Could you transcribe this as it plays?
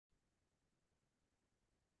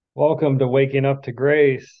Welcome to Waking Up to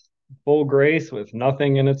Grace, full grace with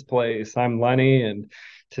nothing in its place. I'm Lenny, and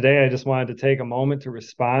today I just wanted to take a moment to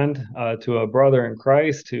respond to a brother in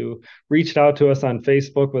Christ who reached out to us on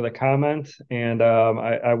Facebook with a comment, and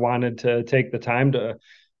I wanted to take the time to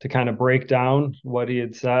kind of break down what he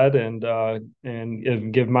had said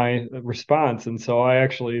and give my response. And so I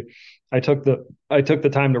took the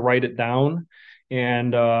time to write it down.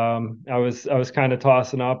 And I was kind of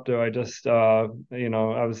tossing up. Do I just I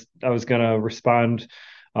was gonna respond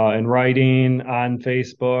in writing on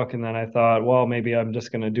Facebook, and then I thought, well, maybe I'm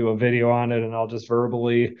just gonna do a video on it, and I'll just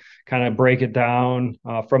verbally kind of break it down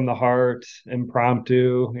from the heart,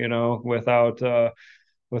 impromptu,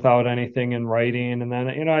 without anything in writing. And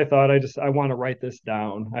then I thought I want to write this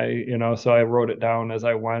down. So I wrote it down as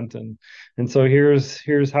I went, and so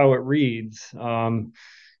here's how it reads.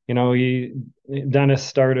 You know, he Dennis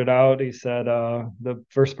started out. He said, the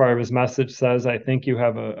first part of his message says, "I think you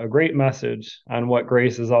have a great message on what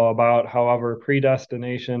grace is all about. However,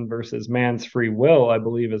 predestination versus man's free will, I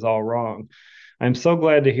believe, is all wrong. I'm so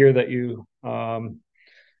glad to hear that you."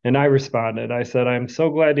 And I responded, I said, "I'm so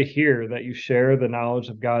glad to hear that you share the knowledge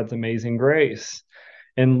of God's amazing grace."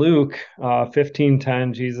 In Luke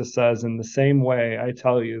 15:10, Jesus says, "In the same way, I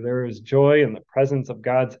tell you, there is joy in the presence of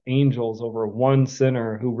God's angels over one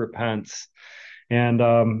sinner who repents." And,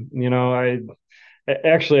 I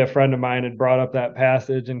actually, a friend of mine had brought up that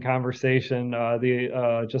passage in conversation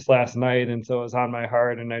the just last night, and so it was on my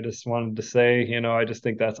heart. And I just wanted to say, I just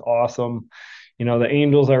think that's awesome. The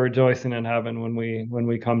angels are rejoicing in heaven when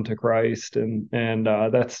we come to Christ, and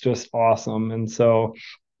that's just awesome. And so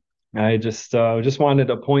I just wanted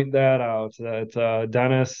to point that out, that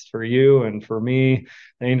Dennis, for you and for me,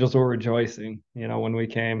 the angels were rejoicing, when we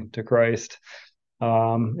came to Christ.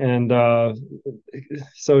 And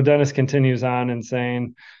So Dennis continues on and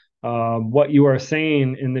saying, what you are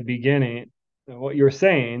saying in the beginning, what you're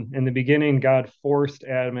saying in the beginning, God forced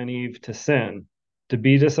Adam and Eve to sin, to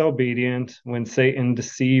be disobedient when Satan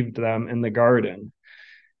deceived them in the garden.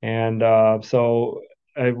 And so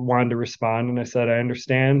I wanted to respond, and I said, I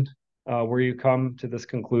understand where you come to this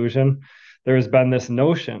conclusion. There has been this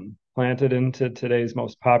notion planted into today's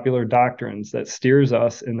most popular doctrines that steers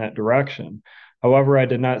us in that direction. However, I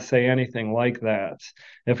did not say anything like that.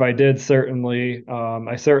 If I did, I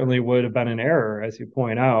certainly would have been in error, as you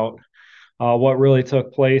point out. What really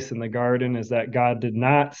took place in the garden is that God did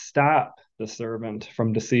not stop the servant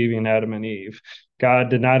from deceiving Adam and Eve. God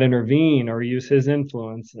did not intervene or use his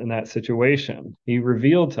influence in that situation. He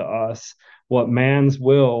revealed to us what man's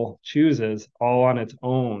will chooses all on its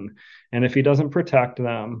own. And if he doesn't protect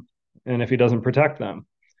them, and if he doesn't protect them,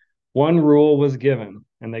 one rule was given,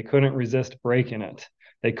 and they couldn't resist breaking it.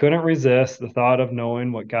 They couldn't resist the thought of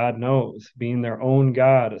knowing what God knows, being their own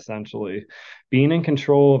God, essentially, being in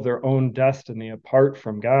control of their own destiny apart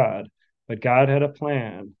from God. But God had a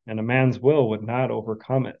plan, and a man's will would not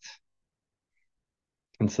overcome it.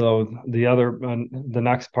 And so the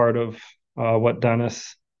next part of what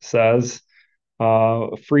Dennis says,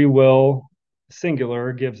 free will,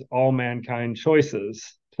 singular, gives all mankind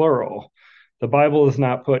choices, plural. The Bible does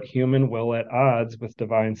not put human will at odds with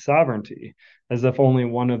divine sovereignty, as if only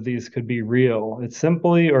one of these could be real. It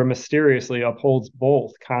simply or mysteriously upholds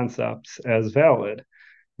both concepts as valid.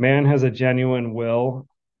 Man has a genuine will,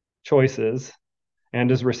 choices,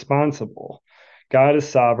 and is responsible. God is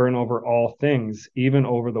sovereign over all things, even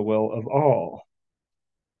over the will of all.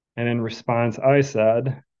 And in response, I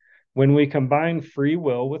said, when we combine free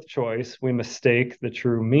will with choice, we mistake the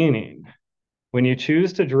true meaning. When you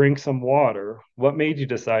choose to drink some water, what made you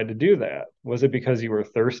decide to do that? Was it because you were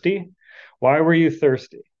thirsty? Why were you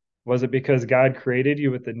thirsty? Was it because God created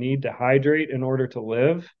you with the need to hydrate in order to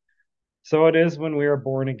live? So it is when we are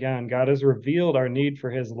born again. God has revealed our need for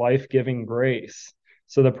his life giving grace.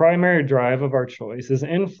 So the primary drive of our choice is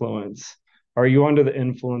influence. Are you under the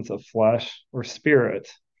influence of flesh or spirit?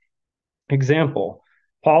 Example,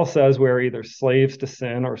 Paul says we are either slaves to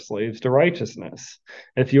sin or slaves to righteousness.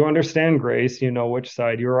 If you understand grace, you know which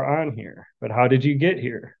side you are on here. But how did you get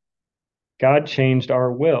here? God changed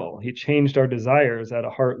our will. He changed our desires at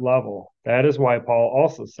a heart level. That is why Paul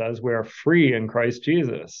also says we are free in Christ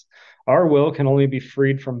Jesus. Our will can only be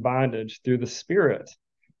freed from bondage through the Spirit.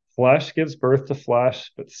 Flesh gives birth to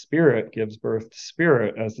flesh, but spirit gives birth to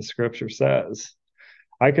spirit, as the scripture says.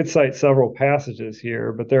 I could cite several passages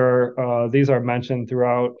here, but these are mentioned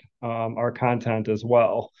throughout our content as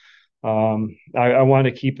well. I want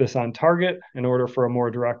to keep this on target in order for a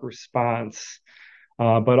more direct response.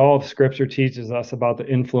 But all of Scripture teaches us about the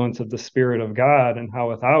influence of the Spirit of God and how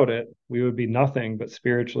without it, we would be nothing but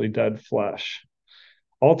spiritually dead flesh.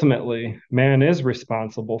 Ultimately, man is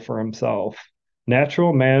responsible for himself.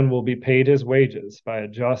 Natural man will be paid his wages by a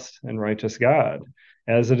just and righteous God.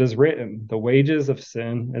 As it is written, the wages of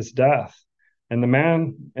sin is death. And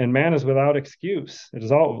man is without excuse. It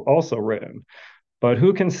is also written. But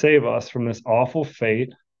who can save us from this awful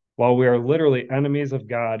fate while we are literally enemies of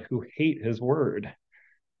God who hate his word?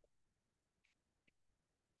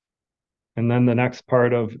 And then the next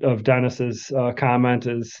part of Dennis's comment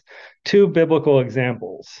is two biblical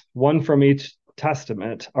examples, one from each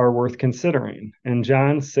testament, are worth considering. In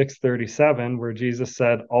John 6:37, where Jesus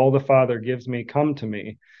said, "All the Father gives me come to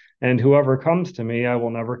me, and whoever comes to me I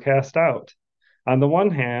will never cast out." On the one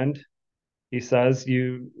hand, he says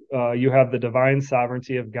you have the divine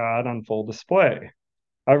sovereignty of God on full display.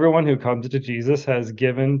 Everyone who comes to Jesus has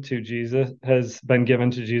been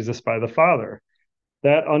given to Jesus by the Father.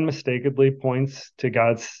 That unmistakably points to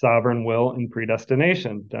God's sovereign will and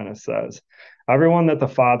predestination, Dennis says. Everyone that the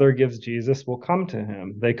Father gives Jesus will come to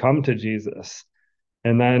him. They come to Jesus.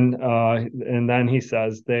 And then he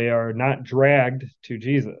says they are not dragged to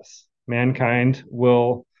Jesus. Mankind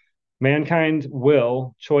will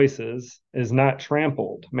choices is not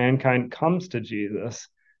trampled. Mankind comes to Jesus,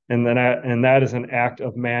 and that is an act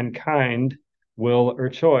of mankind will or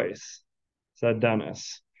choice, said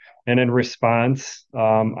Dennis. And in response,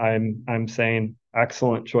 I'm saying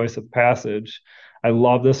excellent choice of passage. I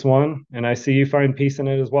love this one, and I see you find peace in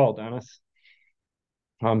it as well, Dennis.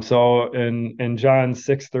 So in John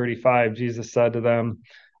 6:35, Jesus said to them,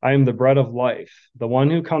 "I am the bread of life. The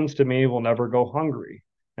one who comes to me will never go hungry,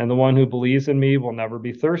 and the one who believes in me will never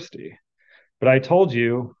be thirsty. But I told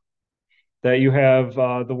you that you have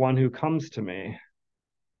the one who comes to me."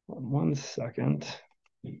 One second.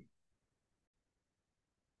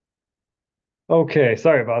 Okay,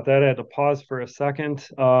 sorry about that. I had to pause for a second.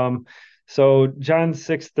 So John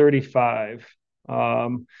 6:35,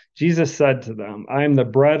 Jesus said to them, "I am the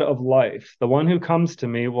bread of life. The one who comes to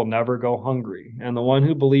me will never go hungry, and the one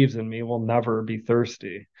who believes in me will never be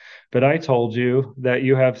thirsty. But I told you that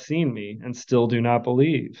you have seen me and still do not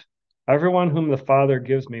believe. Everyone whom the Father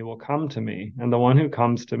gives me will come to me, and the one who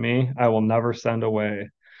comes to me I will never send away.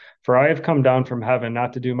 For I have come down from heaven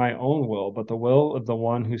not to do my own will, but the will of the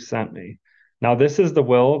one who sent me. Now, this is the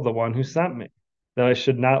will of the one who sent me, that I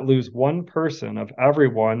should not lose one person of every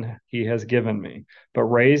one he has given me, but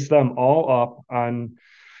raise them all up on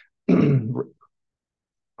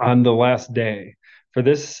the last day. For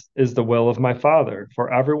this is the will of my Father,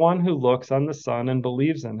 for everyone who looks on the Son and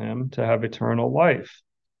believes in him to have eternal life,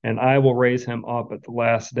 and I will raise him up at the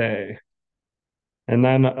last day." And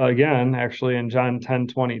then again, actually in John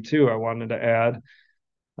 10:22, I wanted to add,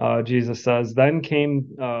 Jesus says,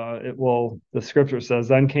 the scripture says,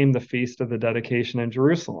 then came the feast of the dedication in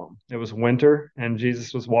Jerusalem. It was winter, and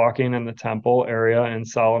Jesus was walking in the temple area in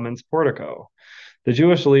Solomon's portico. The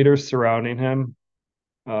Jewish leaders surrounding him,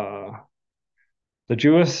 uh, the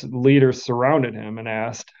Jewish leaders surrounded him and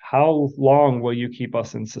asked, "How long will you keep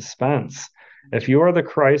us in suspense? If you are the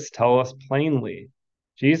Christ, tell us plainly."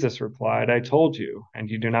 Jesus replied, "I told you, and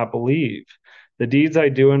you do not believe. The deeds I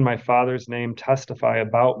do in my Father's name testify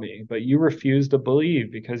about me, but you refuse to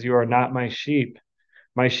believe because you are not my sheep.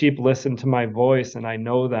 My sheep listen to my voice, and I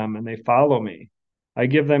know them, and they follow me. I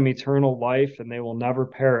give them eternal life, and they will never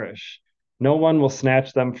perish. No one will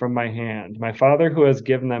snatch them from my hand. My Father who has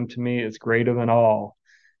given them to me is greater than all,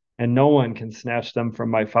 and no one can snatch them from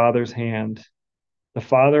my Father's hand. The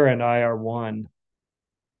Father and I are one."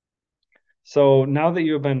 So now that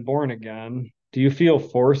you have been born again, do you feel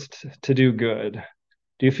forced to do good?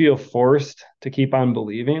 Do you feel forced to keep on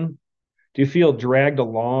believing? Do you feel dragged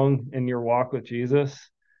along in your walk with Jesus?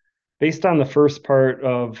 Based on the first part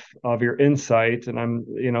of your insight, and I'm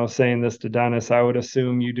saying this to Dennis, I would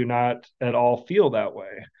assume you do not at all feel that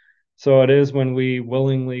way. So it is when we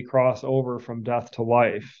willingly cross over from death to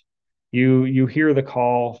life. You hear the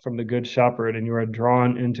call from the good shepherd and you are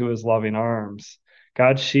drawn into his loving arms.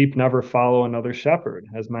 God's sheep never follow another shepherd,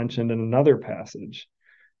 as mentioned in another passage.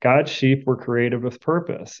 God's sheep were created with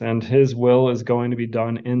purpose, and his will is going to be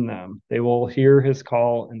done in them. They will hear his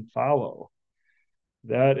call and follow.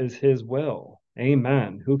 That is his will.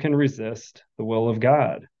 Amen. Who can resist the will of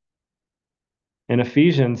God? In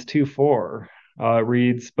Ephesians 2:4, it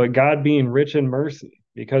reads, "But God being rich in mercy,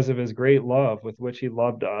 because of his great love with which he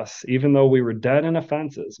loved us, even though we were dead in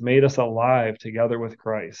offenses, made us alive together with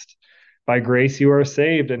Christ. By grace you are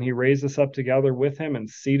saved, and he raised us up together with him and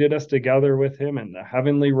seated us together with him in the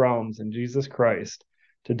heavenly realms in Jesus Christ,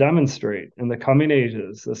 to demonstrate in the coming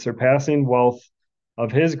ages the surpassing wealth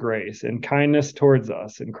of his grace and kindness towards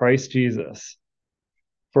us in Christ Jesus."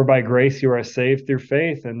 For by grace you are saved through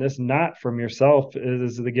faith, and this not from yourself, it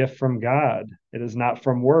is the gift from God. It is not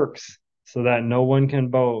from works, so that no one can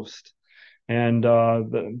boast. And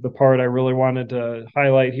the part I really wanted to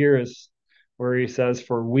highlight here is where he says,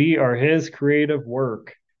 "For we are his creative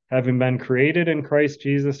work, having been created in Christ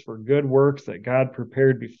Jesus for good works that God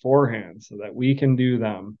prepared beforehand so that we can do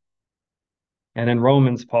them." And in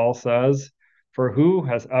Romans, Paul says, "For who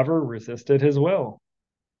has ever resisted his will?"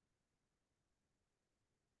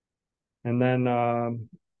 And then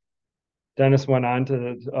Dennis went on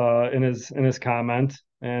to in his comment,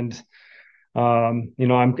 and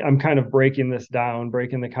I'm kind of breaking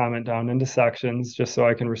the comment down into sections, just so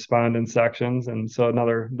I can respond in sections. And so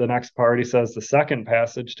the next part, he says the second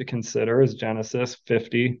passage to consider is Genesis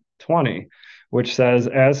 50:20, which says,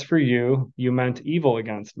 "As for you, you meant evil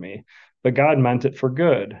against me, but God meant it for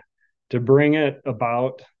good, to bring it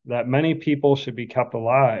about that many people should be kept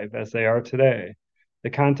alive as they are today." The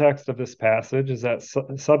context of this passage is that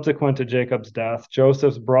subsequent to Jacob's death,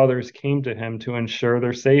 Joseph's brothers came to him to ensure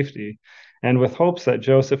their safety, and with hopes that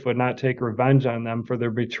Joseph would not take revenge on them for their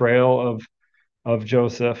betrayal of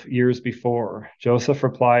Joseph years before. Joseph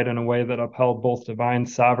replied in a way that upheld both divine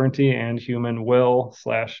sovereignty and human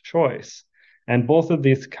will/choice. And both of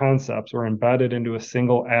these concepts were embedded into a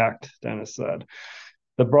single act, Dennis said.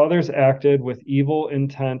 The brothers acted with evil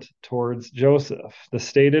intent towards Joseph. The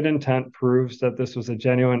stated intent proves that this was a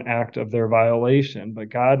genuine act of their violation, but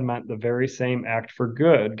God meant the very same act for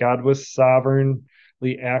good. God was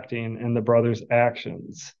sovereignly acting in the brothers'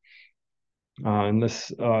 actions. And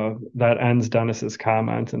that ends Dennis's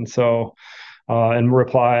comment. And so, in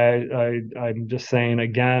reply, I'm just saying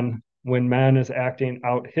again, when man is acting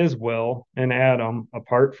out his will in Adam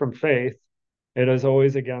apart from faith, it is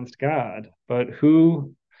always against God. But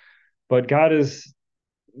God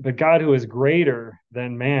who is greater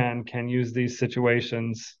than man can use these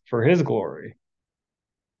situations for his glory.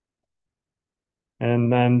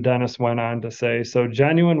 And then Dennis went on to say, so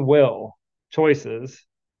genuine will, choices,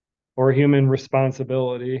 or human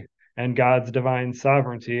responsibility and God's divine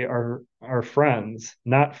sovereignty are friends,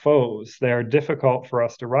 not foes. They are difficult for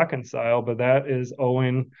us to reconcile, but that is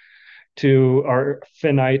owing to our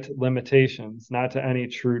finite limitations, not to any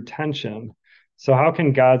true tension. So how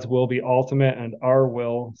can God's will be ultimate and our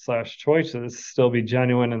will/choices still be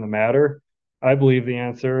genuine in the matter? I believe the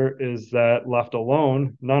answer is that left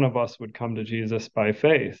alone, none of us would come to Jesus by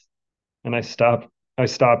faith. And I stopped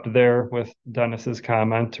there with Dennis's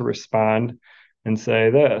comment to respond and say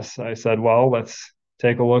this. I said, well, let's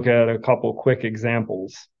take a look at a couple quick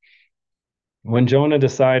examples. When Jonah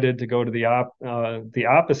decided to go to the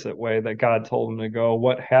opposite way that God told him to go,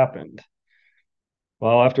 what happened?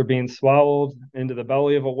 Well, after being swallowed into the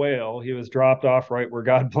belly of a whale, he was dropped off right where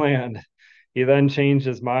God planned. He then changed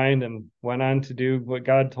his mind and went on to do what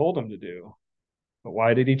God told him to do. But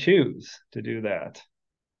why did he choose to do that?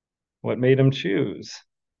 What made him choose?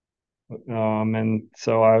 And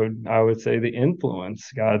so I would say the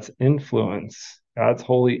influence, God's influence, God's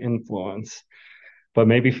holy influence. But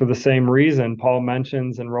maybe for the same reason, Paul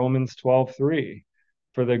mentions in Romans 12:3,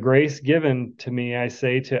 for the grace given to me, I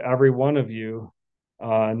say to every one of you,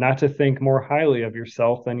 not to think more highly of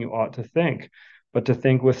yourself than you ought to think, but to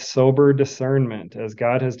think with sober discernment, as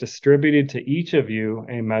God has distributed to each of you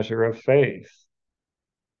a measure of faith.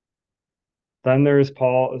 Then there's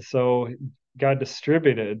Paul. So God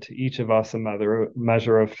distributed to each of us a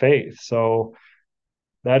measure of faith. So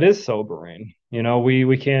that is sobering.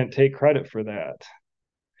 We can't take credit for that.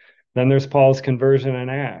 Then there's Paul's conversion in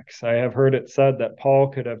Acts. I have heard it said that Paul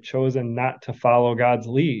could have chosen not to follow God's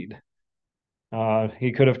lead.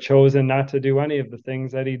 He could have chosen not to do any of the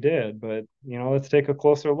things that he did. But let's take a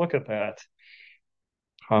closer look at that.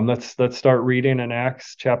 Let's start reading in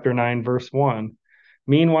Acts chapter 9, verse 1.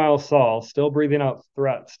 Meanwhile, Saul, still breathing out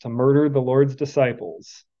threats to murder the Lord's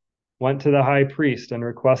disciples, went to the high priest and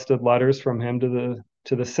requested letters from him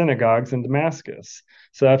to the synagogues in Damascus,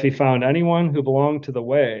 so if he found anyone who belonged to the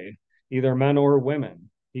way, either men or women,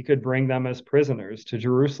 he could bring them as prisoners to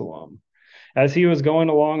Jerusalem. As he was going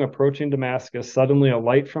along, approaching Damascus, suddenly a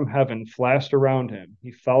light from heaven flashed around him.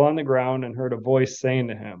 He fell on the ground and heard a voice saying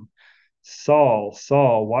to him, Saul,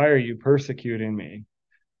 Saul, why are you persecuting me?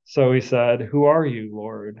 So he said, Who are you,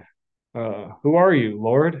 Lord? Who are you,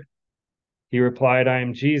 Lord? He replied, I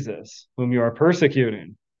am Jesus, whom you are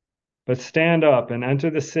persecuting. But stand up and enter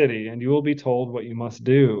the city, and you will be told what you must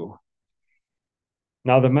do.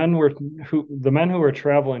 Now the men who were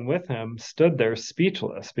traveling with him stood there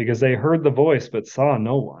speechless, because they heard the voice but saw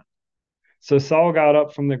no one. So Saul got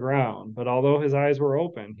up from the ground, but although his eyes were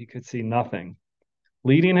open, he could see nothing.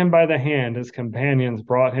 Leading him by the hand, his companions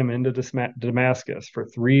brought him into Damascus. For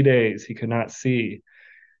 3 days he could not see,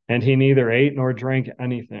 and he neither ate nor drank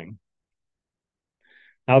anything.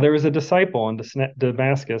 Now there was a disciple in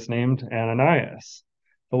Damascus named Ananias.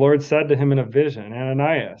 The Lord said to him in a vision,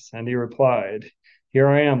 Ananias, and he replied, Here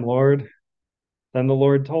I am, Lord. Then the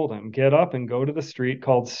Lord told him, Get up and go to the street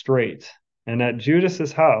called Straight, and at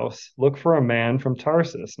Judas's house look for a man from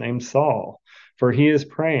Tarsus named Saul, for he is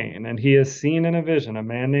praying, and he has seen in a vision a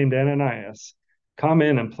man named Ananias come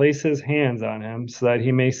in and place his hands on him so that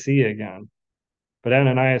he may see again. But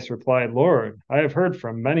Ananias replied, Lord, I have heard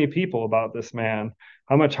from many people about this man,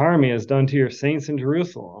 how much harm he has done to your saints in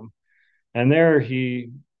Jerusalem. And there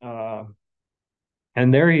he uh,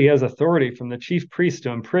 and there he has authority from the chief priest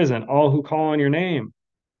to imprison all who call on your name.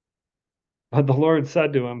 But the Lord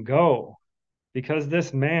said to him, Go, because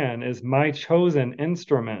this man is my chosen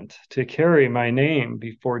instrument to carry my name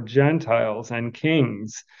before Gentiles and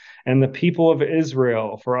kings and the people of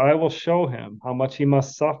Israel, for I will show him how much he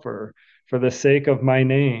must suffer for the sake of my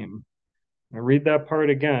name. I read that part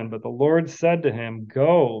again. But the Lord said to him,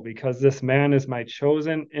 Go, because this man is my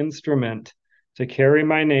chosen instrument to carry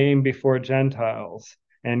my name before Gentiles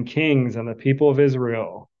and kings and the people of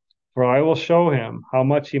Israel. For I will show him how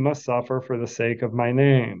much he must suffer for the sake of my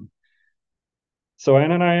name. So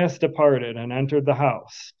Ananias departed and entered the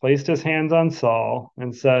house, placed his hands on Saul,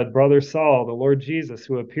 and said, Brother Saul, the Lord Jesus,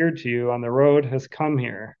 who appeared to you on the road, has come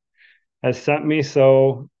here, has sent me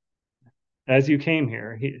so as you came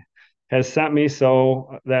here. He has sent me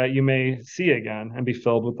so that you may see again and be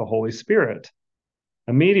filled with the Holy Spirit.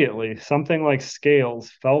 Immediately, something like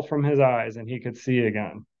scales fell from his eyes, and he could see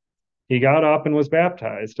again. He got up and was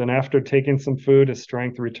baptized, and after taking some food, his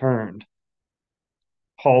strength returned.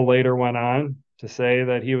 Paul later went on to say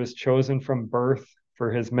that he was chosen from birth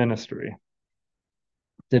for his ministry.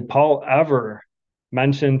 Did Paul ever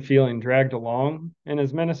mention feeling dragged along in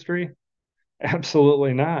his ministry?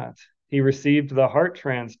 Absolutely not. He received the heart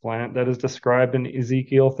transplant that is described in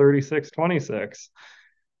Ezekiel 36:26.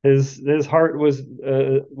 His heart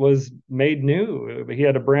was made new. He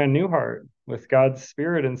had a brand new heart with God's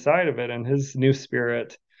spirit inside of it, and his new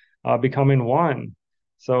spirit becoming one.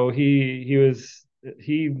 So he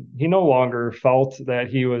no longer felt that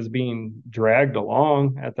he was being dragged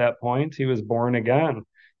along at that point. He was born again.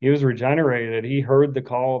 He was regenerated. He heard the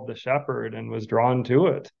call of the shepherd and was drawn to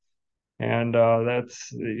it. And that's,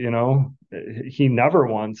 he never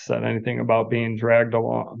once said anything about being dragged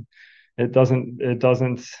along. It's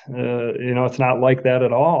not like that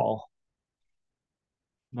at all.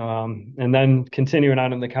 And then continuing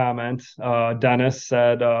on in the comments, Dennis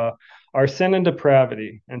said, our sin and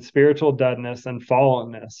depravity and spiritual deadness and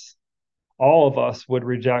fallenness, all of us would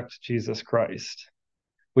reject Jesus Christ.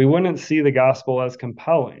 We wouldn't see the gospel as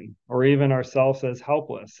compelling or even ourselves as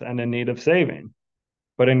helpless and in need of saving.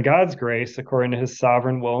 But in God's grace, according to his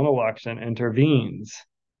sovereign will and election, intervenes.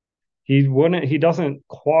 He doesn't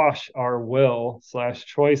quash our will /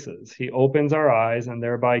 choices. He opens our eyes and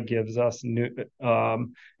thereby gives us a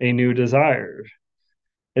new desire.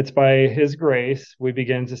 It's by his grace we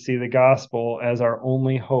begin to see the gospel as our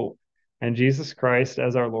only hope and Jesus Christ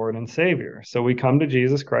as our Lord and Savior. So we come to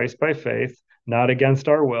Jesus Christ by faith, not against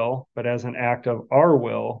our will, but as an act of our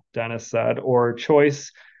will, Dennis said, or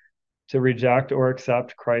choice to reject or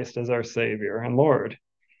accept Christ as our Savior and Lord.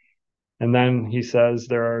 And then he says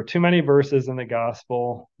there are too many verses in the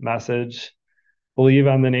gospel message. Believe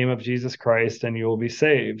on the name of Jesus Christ and you will be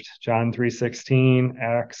saved. John 3:16,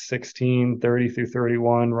 Acts 16:30 through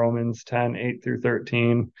 31, Romans 10:8 through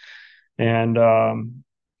 13. And I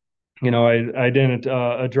didn't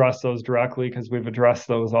address those directly because we've addressed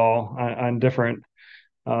those all on different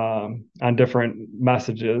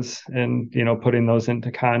messages and putting those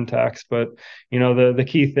into context. But the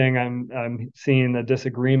key thing I'm seeing the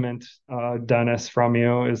disagreement, Dennis, from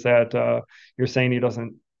you is that you're saying he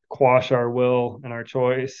doesn't quash our will and our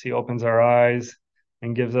choice. He opens our eyes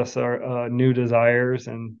and gives us our new desires.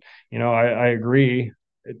 And I agree.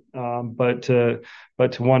 But to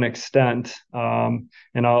one extent,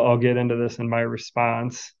 and I'll get into this in my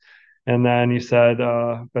response. And then you said,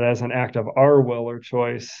 but as an act of our will or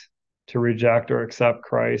choice to reject or accept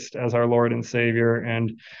Christ as our Lord and Savior.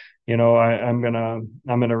 And, I'm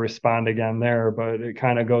gonna respond again there, but it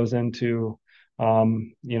kind of goes into,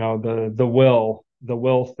 the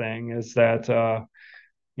will thing is that,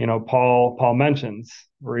 Paul mentions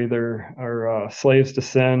we're either are slaves to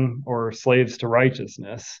sin or slaves to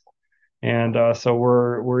righteousness. And so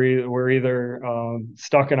we're either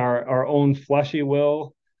stuck in our own fleshy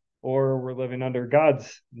will or we're living under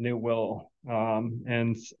God's new will.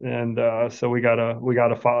 So we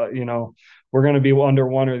gotta follow, we're going to be under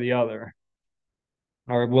one or the other.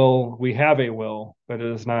 Our will, we have a will, but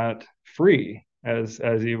it is not free, as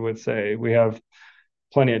you would say. We have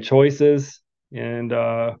plenty of choices, and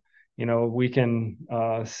we can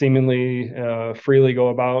seemingly freely go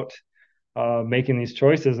about making these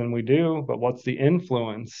choices, and we do. But what's the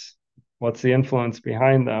influence? What's the influence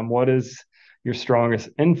behind them? What is your strongest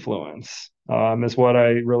influence? Is what I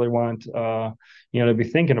really want to be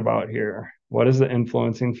thinking about here. What is the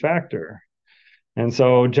influencing factor? And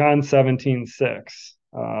so John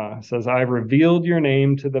 17:6 says, I've revealed your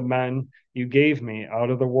name to the men you gave me out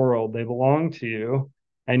of the world. They belong to you,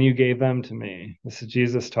 and you gave them to me. This is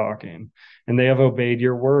Jesus talking. And they have obeyed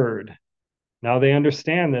your word. Now they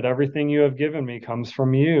understand that everything you have given me comes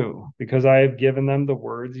from you, because I have given them the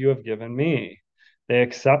words you have given me. They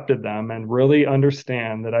accepted them and really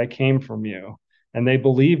understand that I came from you, and they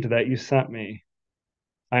believed that you sent me.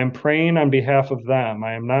 I am praying on behalf of them.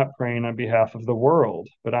 I am not praying on behalf of the world,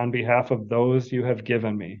 but on behalf of those you have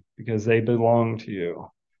given me, because they belong to you.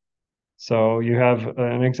 So you have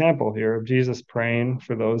an example here of Jesus praying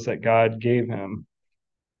for those that God gave him,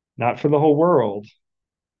 not for the whole world.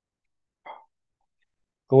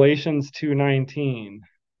 Galatians 2:19,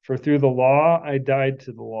 for through the law I died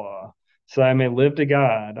to the law, so I may live to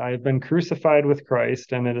God. I have been crucified with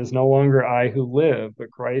Christ, and it is no longer I who live,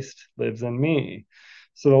 but Christ lives in me.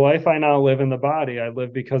 So the life I now live in the body, I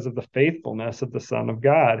live because of the faithfulness of the Son of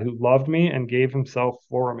God, who loved me and gave himself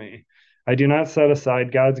for me. I do not set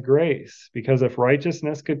aside God's grace, because if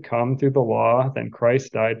righteousness could come through the law, then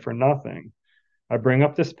Christ died for nothing. I bring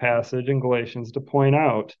up this passage in Galatians to point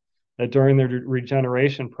out that during the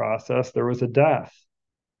regeneration process, there was a death.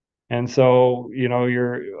 And so,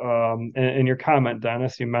 in your comment,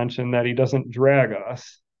 Dennis, you mentioned that he doesn't drag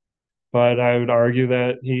us, but I would argue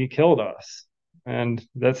that he killed us. And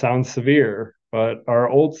that sounds severe, but our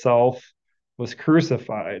old self was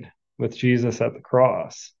crucified with Jesus at the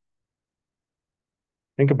cross.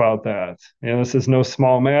 Think about that. This is no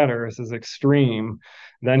small matter. This is extreme.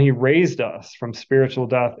 Then he raised us from spiritual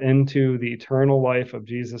death into the eternal life of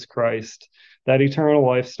Jesus Christ. That eternal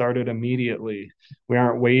life started immediately. We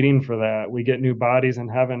aren't waiting for that. We get new bodies in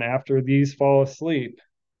heaven after these fall asleep,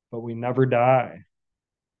 but we never die.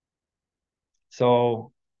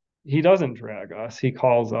 So he doesn't drag us. He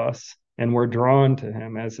calls us, and we're drawn to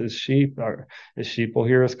him as his sheep. His sheep will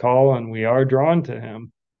hear his call, and we are drawn to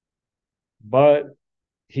him. But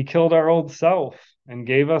he killed our old self and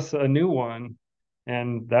gave us a new one.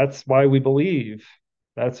 And that's why we believe.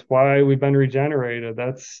 That's why we've been regenerated.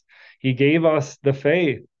 He gave us the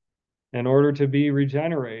faith in order to be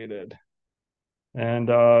regenerated. And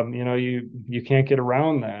you can't get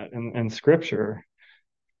around that in scripture.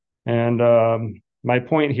 And my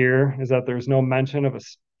point here is that there's no mention of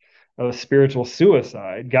a spiritual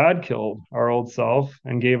suicide. God killed our old self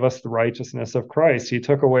and gave us the righteousness of Christ. He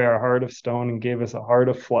took away our heart of stone and gave us a heart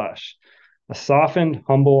of flesh, a softened,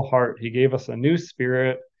 humble heart. He gave us a new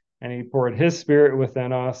spirit, and he poured his spirit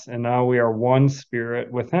within us, and now we are one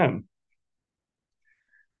spirit with him.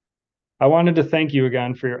 I wanted to thank you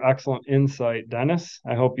again for your excellent insight, Dennis.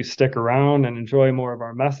 I hope you stick around and enjoy more of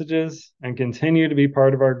our messages and continue to be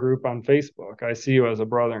part of our group on Facebook. I see you as a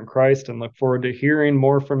brother in Christ and look forward to hearing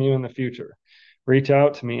more from you in the future. Reach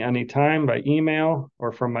out to me anytime by email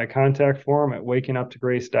or from my contact form at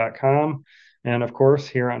wakinguptograce.com, and of course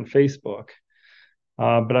here on Facebook.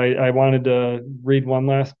 But I wanted to read one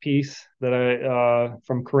last piece that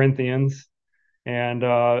from Corinthians. And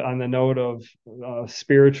on the note of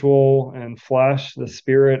spiritual and flesh, the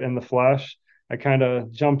spirit and the flesh, I kind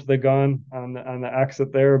of jumped the gun on the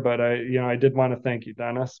exit there, but I did want to thank you,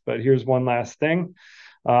 Dennis. But here's one last thing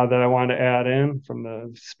that I want to add in from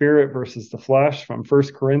the spirit versus the flesh from 1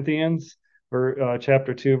 Corinthians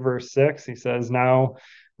chapter 2, verse 6. He says, now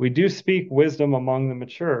we do speak wisdom among the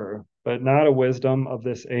mature, but not a wisdom of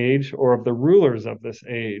this age or of the rulers of this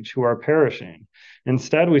age who are perishing.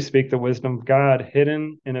 Instead, we speak the wisdom of God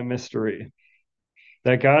hidden in a mystery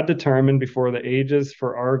that God determined before the ages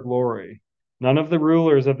for our glory. None of the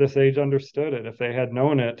rulers of this age understood it. If they had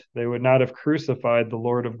known it, they would not have crucified the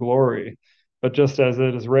Lord of glory. But just as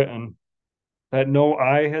it is written, that no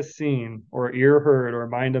eye has seen or ear heard or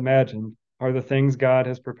mind imagined are the things God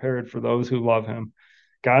has prepared for those who love him.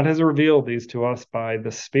 God has revealed these to us by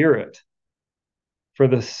the Spirit. For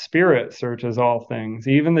the Spirit searches all things,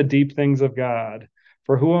 even the deep things of God.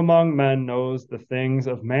 For who among men knows the things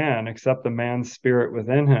of man except the man's spirit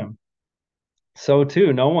within him? So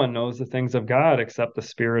too, no one knows the things of God except the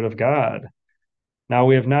Spirit of God. Now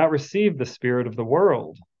we have not received the spirit of the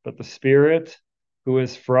world, but the Spirit who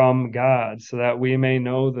is from God, so that we may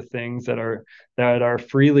know the things that are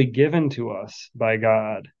freely given to us by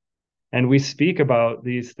God. And we speak about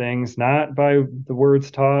these things not by the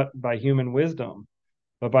words taught by human wisdom,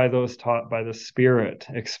 but by those taught by the Spirit,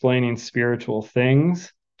 explaining spiritual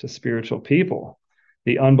things to spiritual people.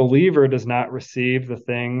 The unbeliever does not receive the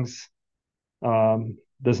things, the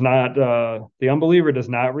unbeliever does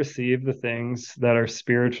not receive the things that are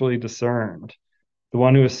spiritually discerned. The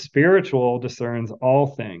one who is spiritual discerns all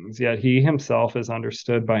things, yet he himself is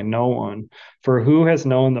understood by no one. For who has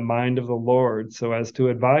known the mind of the Lord so as to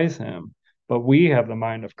advise him? But we have the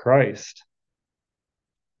mind of Christ.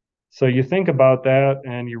 So you think about that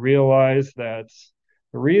and you realize that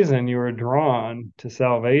the reason you were drawn to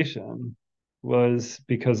salvation was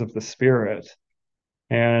because of the Spirit.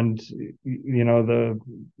 And the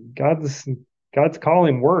God's God's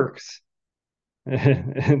calling works.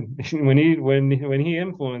 And when he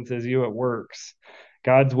influences you, it works.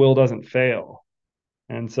 God's will doesn't fail.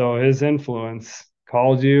 And so his influence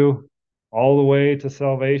called you all the way to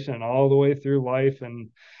salvation, all the way through life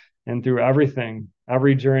and through everything,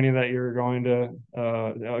 every journey that you're going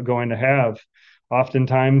to have.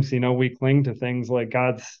 Oftentimes, we cling to things like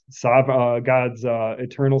God's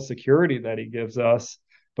eternal security that He gives us,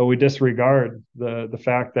 but we disregard the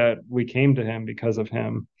fact that we came to Him because of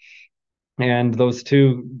Him. And those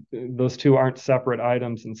two aren't separate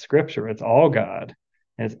items in Scripture. It's all God.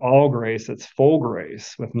 It's all grace. It's full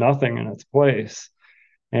grace with nothing in its place.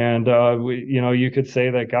 And you could say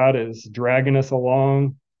that God is dragging us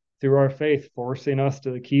along through our faith, forcing us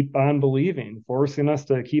to keep on believing, forcing us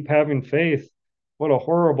to keep having faith. What a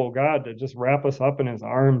horrible God to just wrap us up in his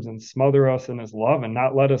arms and smother us in his love and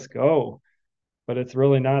not let us go. But it's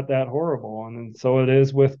really not that horrible. And so it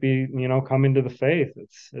is with coming to the faith.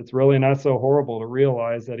 It's really not so horrible to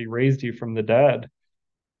realize that he raised you from the dead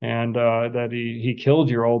and that he killed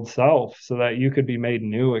your old self so that you could be made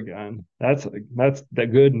new again. That's the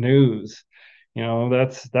good news.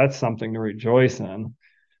 That's something to rejoice in.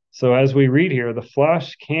 So as we read here, the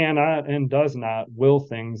flesh cannot and does not will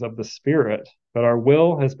things of the Spirit, but our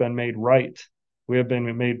will has been made right. We have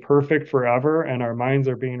been made perfect forever, and our minds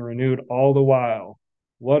are being renewed all the while.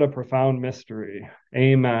 What a profound mystery.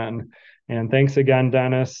 Amen. And thanks again,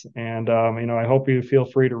 Dennis. And I hope you feel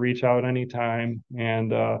free to reach out anytime.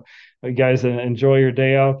 And you guys enjoy your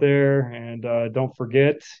day out there. And don't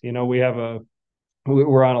forget,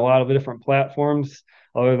 we're on a lot of different platforms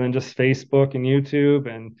other than just Facebook and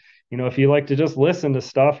YouTube. And, if you like to just listen to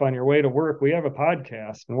stuff on your way to work, we have a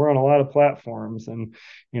podcast and we're on a lot of platforms. And,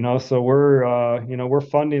 so we're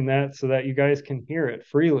funding that so that you guys can hear it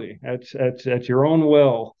freely at your own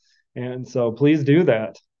will. And so please do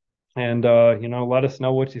that. And, let us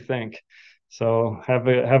know what you think. So have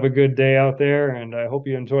a good day out there. And I hope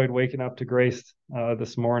you enjoyed waking up to grace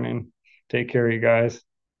this morning. Take care, you guys.